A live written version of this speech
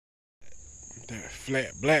That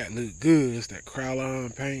flat black look good. It's that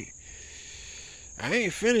Crowline paint. I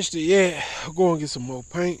ain't finished it yet. I'll go and get some more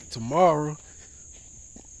paint tomorrow.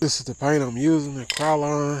 This is the paint I'm using, the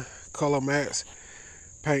Crowline Color Max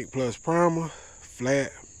Paint Plus Primer,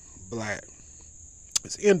 flat black.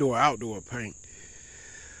 It's indoor outdoor paint.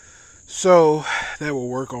 So that will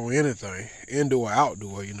work on anything, indoor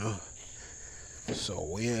outdoor, you know.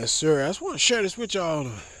 So yes sir, I just want to share this with y'all on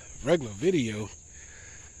a regular video.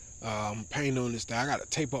 Paint on this thing. I gotta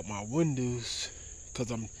tape up my windows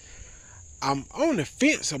because I'm on the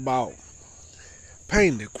fence about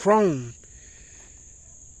painting the chrome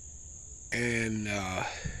and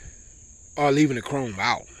or leaving the chrome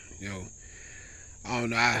out, you know. I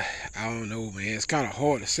don't know, man. It's kind of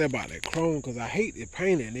hard to say about that chrome because I hate the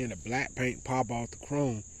paint and then the black paint pop off the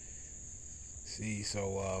chrome. See,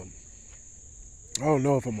 so I don't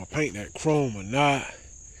know if I'm gonna paint that chrome or not.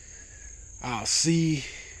 I'll see.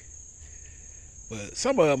 But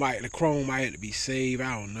some of the chrome might have to be saved.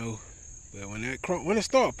 I don't know. But when it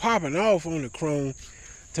start popping off on the chrome,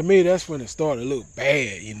 to me that's when it started to look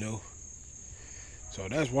bad, you know. So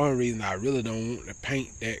that's one reason I really don't want to paint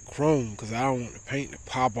that chrome, because I don't want the paint to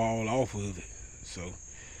pop all off of it. So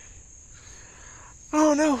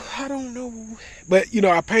I don't know. But you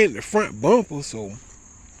know, I painted the front bumper, so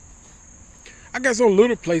I got some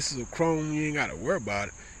little places of chrome you ain't gotta worry about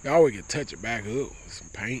it. You always can touch it back up with some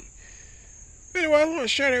paint. Anyway, I want to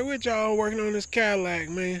share that with y'all. Working on this Cadillac,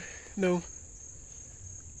 man. You know,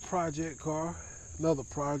 project car, another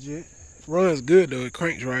project. Runs good though. It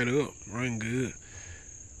cranks right up. Run good.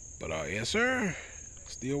 But yes sir,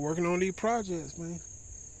 still working on these projects, man.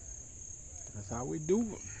 That's how we do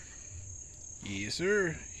them. Yes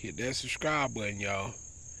sir. Hit that subscribe button, y'all.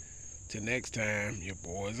 Till next time, your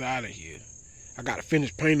boy's out of here. I gotta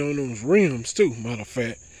finish painting on those rims too, matter of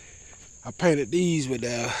fact. I painted these with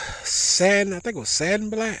satin, I think it was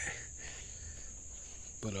satin black.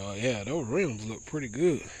 But yeah, those rims look pretty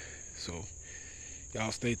good. So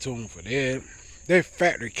y'all stay tuned for that. They're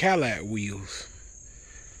factory Cadillac wheels.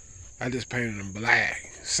 I just painted them black.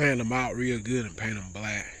 Sand them out real good and paint them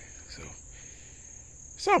black. So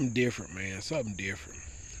something different, man. Something different.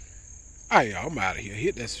 Alright, y'all, I'm out of here.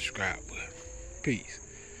 Hit that subscribe button. Peace.